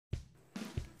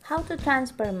how to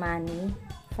transfer money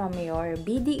from your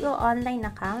BDO online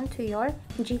account to your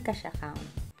GCash account.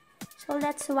 So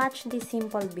let's watch this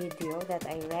simple video that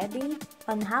I ready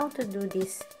on how to do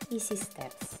these easy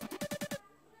steps.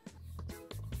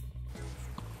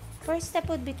 First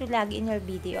step would be to log in your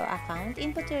BDO account,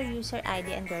 input your user ID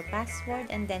and your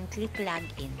password, and then click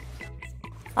login.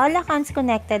 All accounts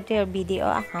connected to your BDO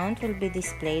account will be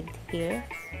displayed here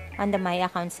on the My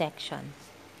Account section.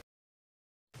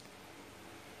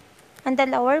 On the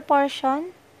lower portion,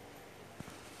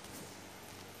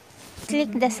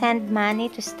 click the Send Money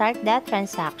to start that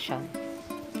transaction.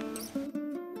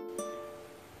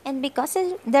 And because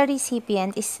the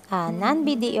recipient is a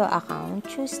non-BDO account,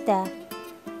 choose to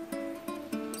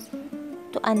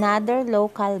another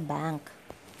local bank.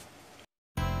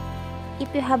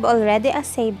 If you have already a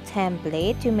saved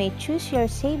template, you may choose your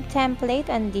saved template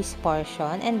on this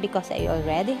portion, and because I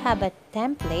already have a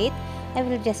template, I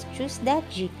will just choose that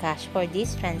GCash for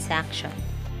this transaction.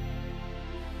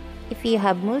 If you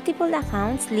have multiple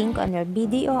accounts linked on your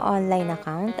BDO online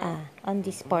account, on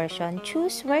this portion,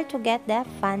 choose where to get the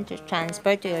fund to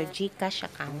transfer to your GCash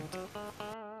account.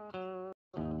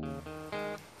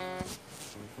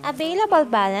 Available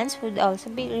balance would also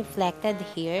be reflected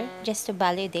here just to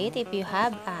validate if you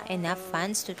have enough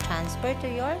funds to transfer to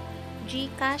your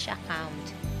GCash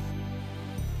account.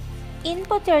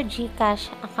 Input your GCash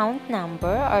account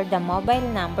number or the mobile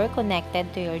number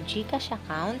connected to your GCash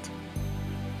account.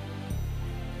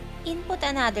 Input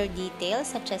another details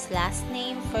such as last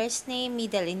name, first name,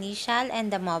 middle initial,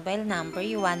 and the mobile number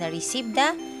you want to receive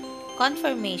the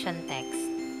confirmation text.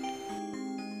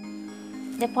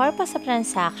 The purpose of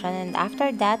transaction, and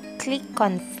after that, click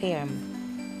Confirm.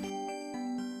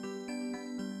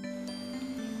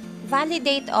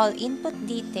 Validate all input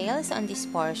details on this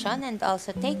portion and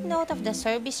also take note of the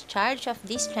service charge of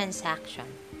this transaction.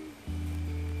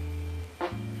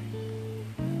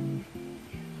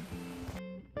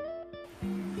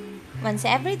 Once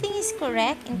everything is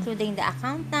correct, including the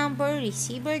account number,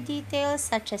 receiver details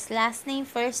such as last name,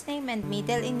 first name, and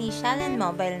middle initial and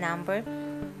mobile number,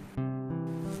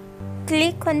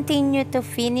 click Continue to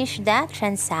finish the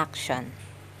transaction.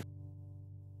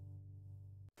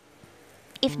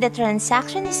 If the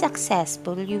transaction is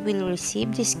successful, you will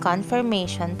receive this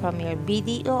confirmation from your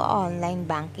BDO online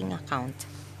banking account.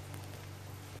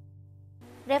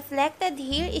 Reflected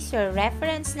here is your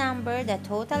reference number, the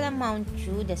total amount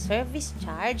due, the service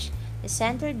charge, the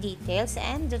center details,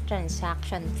 and the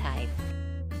transaction type.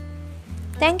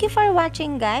 Thank you for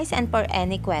watching, guys, and for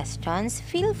any questions,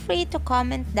 feel free to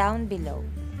comment down below.